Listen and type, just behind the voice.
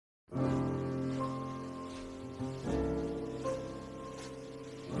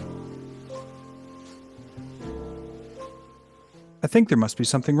think there must be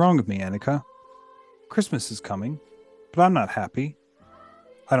something wrong with me, Annika. Christmas is coming, but I'm not happy.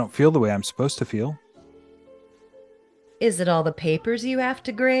 I don't feel the way I'm supposed to feel. Is it all the papers you have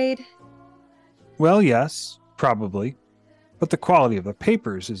to grade? Well, yes, probably. But the quality of the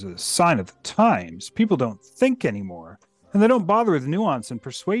papers is a sign of the times. People don't think anymore, and they don't bother with nuance and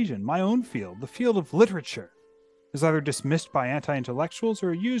persuasion. My own field, the field of literature, is either dismissed by anti intellectuals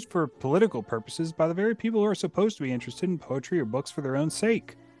or used for political purposes by the very people who are supposed to be interested in poetry or books for their own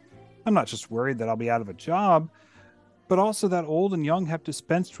sake. I'm not just worried that I'll be out of a job, but also that old and young have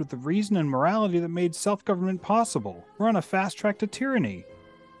dispensed with the reason and morality that made self government possible. We're on a fast track to tyranny.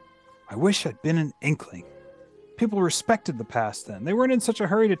 I wish I'd been an Inkling. People respected the past then. They weren't in such a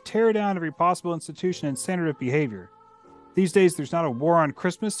hurry to tear down every possible institution and standard of behavior. These days, there's not a war on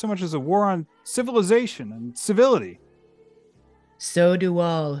Christmas so much as a war on civilization and civility. So do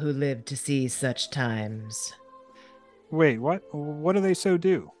all who live to see such times. Wait, what? What do they so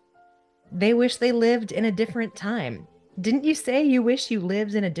do? They wish they lived in a different time. Didn't you say you wish you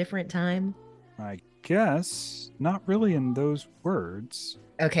lived in a different time? I guess not really in those words.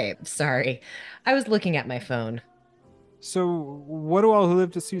 Okay, sorry. I was looking at my phone. So, what do all who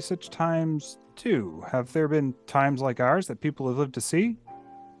live to see such times do? Have there been times like ours that people have lived to see?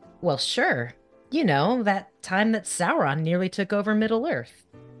 Well, sure. You know, that time that Sauron nearly took over Middle Earth.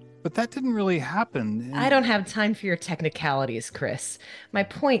 But that didn't really happen. I don't have time for your technicalities, Chris. My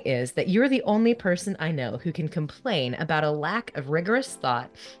point is that you're the only person I know who can complain about a lack of rigorous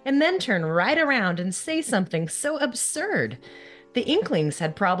thought and then turn right around and say something so absurd. The Inklings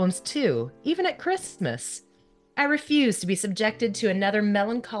had problems too, even at Christmas. I refuse to be subjected to another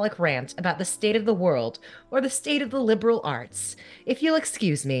melancholic rant about the state of the world or the state of the liberal arts. If you'll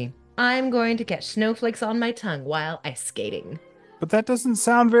excuse me, I'm going to get snowflakes on my tongue while ice skating. But that doesn't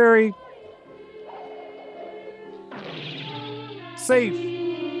sound very safe.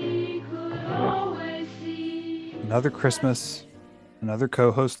 Another Christmas, another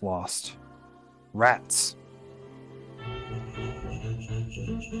co-host lost. Rats.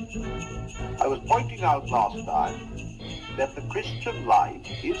 I was pointing out last time that the Christian life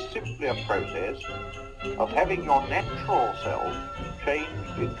is simply a process of having your natural self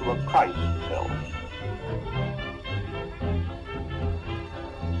changed into a Christ self.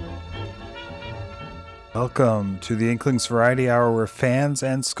 Welcome to the Inklings Variety Hour, where fans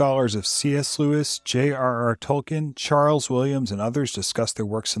and scholars of C.S. Lewis, J.R.R. Tolkien, Charles Williams, and others discuss their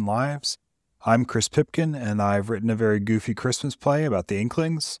works and lives. I'm Chris Pipkin, and I've written a very goofy Christmas play about the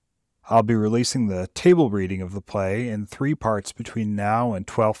Inklings. I'll be releasing the table reading of the play in 3 parts between now and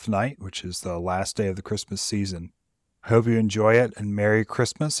Twelfth Night, which is the last day of the Christmas season. I hope you enjoy it, and Merry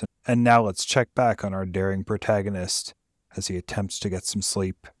Christmas. And now let's check back on our daring protagonist as he attempts to get some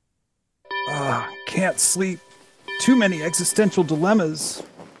sleep. Can't sleep. Too many existential dilemmas.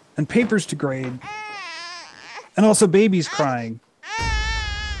 And papers to grade. And also babies crying.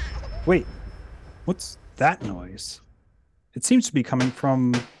 Wait, what's that noise? It seems to be coming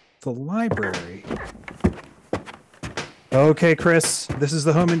from the library. Okay, Chris, this is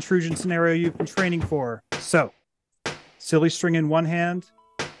the home intrusion scenario you've been training for. So, silly string in one hand,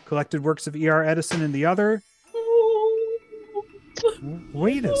 collected works of E.R. Edison in the other.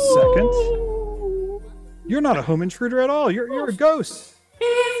 Wait a second. You're not a home intruder at all. You're a ghost.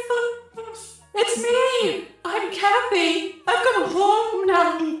 It's me! I'm Kathy! I've come home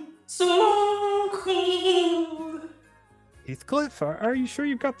now! So cold! Heathcliff, are you sure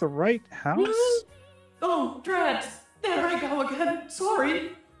you've got the right house? Oh, dread! There I go again.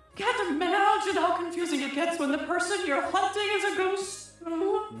 Sorry. Can't imagine how confusing it gets when the person you're hunting is a ghost.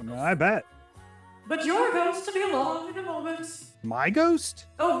 I bet. But your ghost to be along in a moment. My ghost?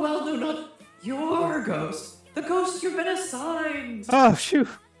 Oh, well, no, not your ghost. The ghost you've been assigned. Oh, shoot.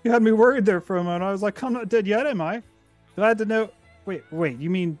 You had me worried there for a moment. I was like, I'm not dead yet, am I? Glad to know. Wait, you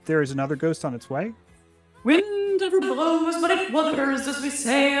mean there is another ghost on its way? Wind ever blows, but it wuthers, as we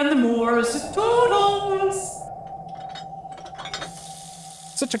say, and the moors it totals.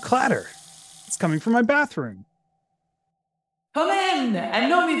 Such a clatter. It's coming from my bathroom. Come in, and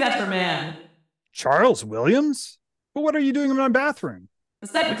know me better, man. Charles Williams? But what are you doing in my bathroom?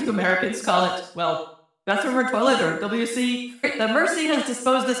 Is that what you Americans call it? Well, bathroom or toilet or WC? The Mercy has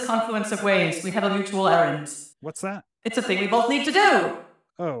disposed this confluence of ways. We have a mutual errand. What's that? It's a thing we both need to do.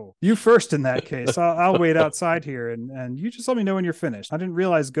 Oh, you first in that case. I'll wait outside here, and you just let me know when you're finished. I didn't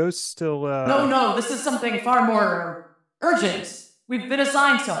realize ghosts still, No, this is something far more urgent. We've been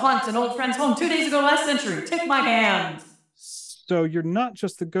assigned to haunt an old friend's home 2 days ago last century. Take my hand. So you're not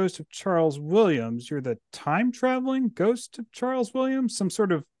just the ghost of Charles Williams, you're the time-traveling ghost of Charles Williams? Some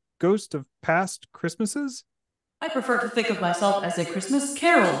sort of ghost of past Christmases? I prefer to think of myself as a Christmas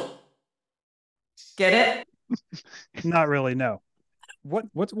carol. Get it? Not really, no.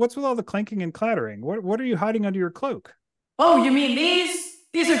 What's with all the clanking and clattering? What are you hiding under your cloak? Oh, you mean these?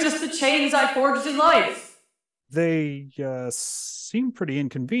 These are just the chains I forged in life. They seem pretty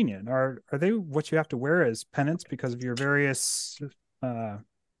inconvenient. Are they what you have to wear as penance because of your various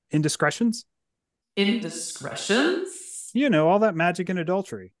indiscretions? Indiscretions? You know, all that magic and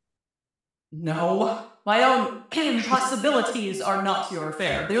adultery. No. My own impossibilities are not your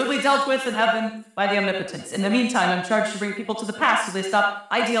affair. They will be dealt with in heaven by the omnipotence. In the meantime, I'm charged to bring people to the past so they stop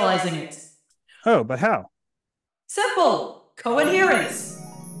idealizing it. Oh, but how? Simple. Coherence.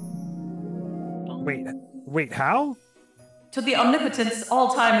 Wait, how? To the omnipotence,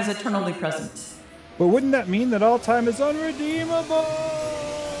 all time is eternally present. But wouldn't that mean that all time is unredeemable?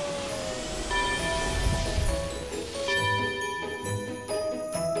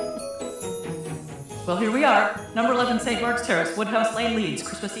 Well, here we are. Number 11 St. Mark's Terrace, Woodhouse Lane, Leeds,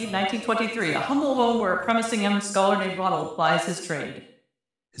 Christmas Eve, 1923. A humble home where a premising young scholar named Ronald plies his trade.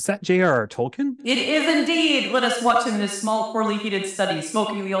 Is that J.R.R. Tolkien? It is indeed! Let us watch him in his small, poorly heated study,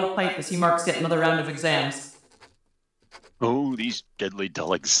 smoking the old pipe as he marks yet another round of exams. Oh, these deadly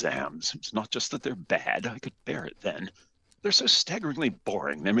dull exams. It's not just that they're bad. I could bear it then. They're so staggeringly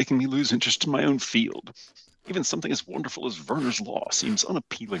boring, they're making me lose interest in my own field. Even something as wonderful as Werner's Law seems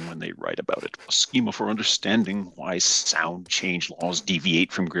unappealing when they write about it. A schema for understanding why sound change laws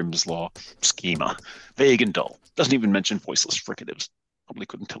deviate from Grimm's Law. Schema. Vague and dull. Doesn't even mention voiceless fricatives. Probably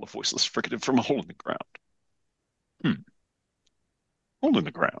couldn't tell a voiceless fricative from a hole in the ground. Hole in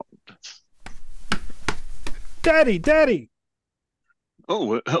the ground. Daddy!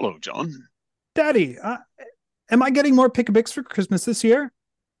 Oh, hello, John. Daddy, am I getting more pick-a-bricks for Christmas this year?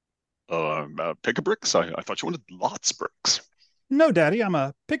 Pick-a-bricks? I thought you wanted lots bricks. No, Daddy, I'm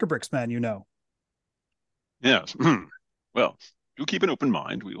a pick-a-bricks man, you know. Yes. Well, do keep an open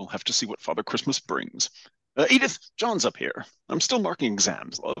mind. We will have to see what Father Christmas brings. Edith, John's up here. I'm still marking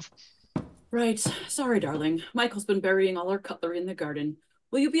exams, love. Right. Sorry, darling. Michael's been burying all our cutlery in the garden.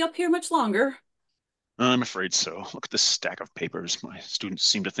 Will you be up here much longer? I'm afraid so. Look at this stack of papers. My students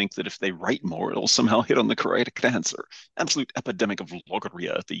seem to think that if they write more, it'll somehow hit on the correct answer. Absolute epidemic of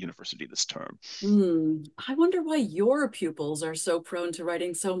logorrhea at the university this term. I wonder why your pupils are so prone to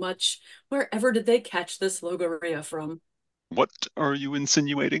writing so much. Wherever did they catch this logorrhea from? What are you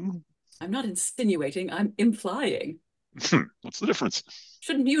insinuating? I'm not insinuating, I'm implying. What's the difference?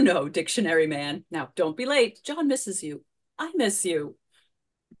 Shouldn't you know, dictionary man? Now, don't be late. John misses you. I miss you.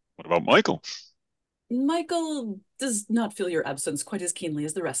 What about Michael? Michael does not feel your absence quite as keenly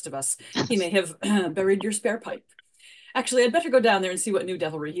as the rest of us. He may have buried your spare pipe. Actually, I'd better go down there and see what new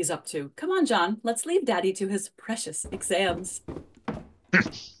devilry he's up to. Come on, John. Let's leave Daddy to his precious exams.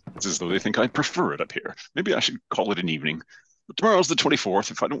 It's as though they think I prefer it up here. Maybe I should call it an evening. But tomorrow's the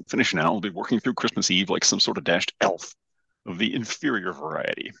 24th. If I don't finish now, I'll be working through Christmas Eve like some sort of dashed elf of the inferior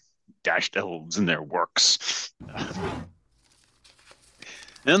variety. Dashed elves and their works.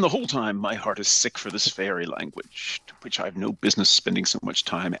 And the whole time, my heart is sick for this fairy language, to which I have no business spending so much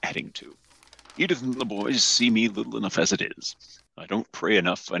time adding to. Edith and the boys see me little enough as it is. I don't pray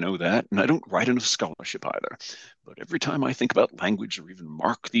enough, I know that, and I don't write enough scholarship either. But every time I think about language or even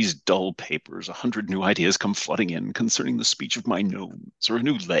mark these dull papers, 100 new ideas come flooding in concerning the speech of my gnomes or a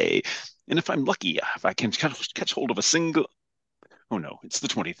new lay. And if I'm lucky, if I can catch hold of a single... Oh no, it's the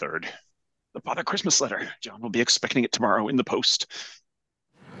 23rd. The Father Christmas letter. John will be expecting it tomorrow in the post.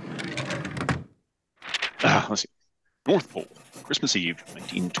 Let's see. North Pole, Christmas Eve,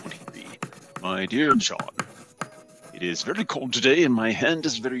 1923. My dear John, it is very cold today and my hand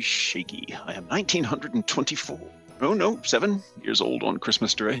is very shaky. I am 1924. Oh no, 7 years old on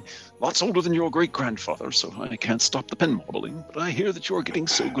Christmas Day. Lots older than your great-grandfather, so I can't stop the pen marbling. But I hear that you're getting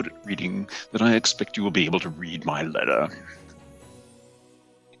so good at reading that I expect you will be able to read my letter.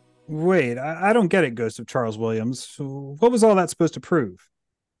 Wait, I don't get it, Ghost of Charles Williams. What was all that supposed to prove?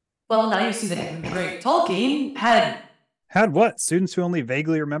 Well, now you see that great Tolkien had what? Students who only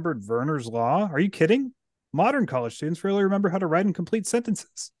vaguely remembered Werner's Law? Are you kidding? Modern college students really remember how to write and complete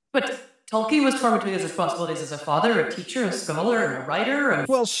sentences. But Tolkien was torn between his responsibilities as a father, a teacher, a scholar, and a writer.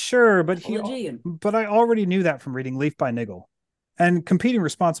 Well, sure, but I already knew that from reading Leaf by Niggle. And competing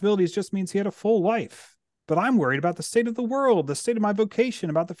responsibilities just means he had a full life. But I'm worried about the state of the world, the state of my vocation,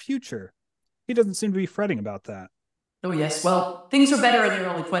 about the future. He doesn't seem to be fretting about that. Oh, yes. Well, things were better in their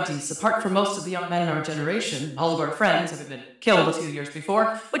early 20s. Apart from most of the young men in our generation, all of our friends have been killed a few years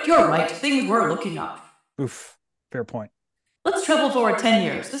before. But you're right, things were looking up. Oof, fair point. Let's travel forward 10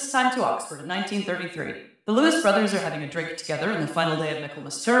 years, this time to Oxford in 1933. The Lewis brothers are having a drink together on the final day of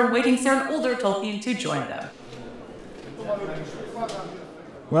Michaelmas term, waiting for an older Tolkien to join them.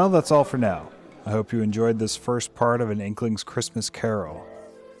 Well, that's all for now. I hope you enjoyed this first part of an Inklings Christmas Carol.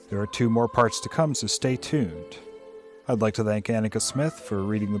 There are 2 more parts to come, so stay tuned. I'd like to thank Annika Smith for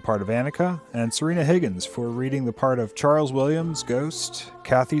reading the part of Annika, and Serena Higgins for reading the part of Charles Williams' Ghost,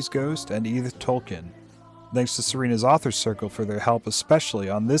 Kathy's Ghost, and Edith Tolkien. Thanks to Serena's Authors Circle for their help, especially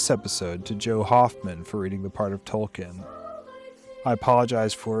on this episode, to Joe Hoffman for reading the part of Tolkien. I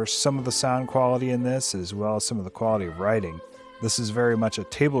apologize for some of the sound quality in this, as well as some of the quality of writing. This is very much a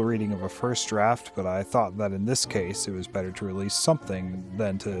table reading of a first draft, but I thought that in this case it was better to release something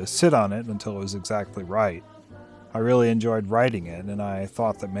than to sit on it until it was exactly right. I really enjoyed writing it, and I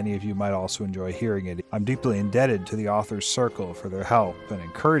thought that many of you might also enjoy hearing it. I'm deeply indebted to the Authors Circle for their help and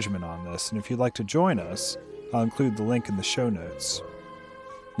encouragement on this, and if you'd like to join us, I'll include the link in the show notes.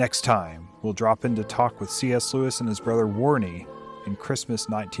 Next time, we'll drop in to talk with C.S. Lewis and his brother Warney in Christmas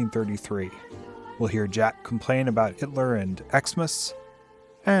 1933. We'll hear Jack complain about Hitler and Xmas,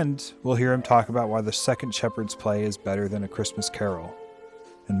 and we'll hear him talk about why the Second Shepherd's Play is better than A Christmas Carol.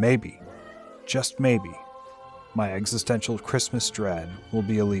 And maybe, just maybe, my existential Christmas dread will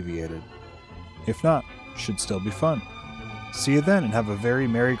be alleviated. If not, should still be fun. See you then, and have a very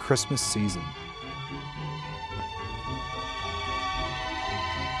Merry Christmas season.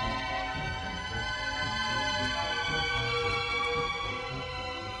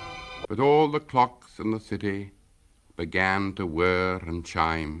 But all the clocks in the city began to whir and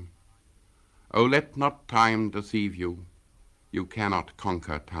chime. Oh, let not time deceive you, you cannot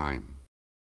conquer time.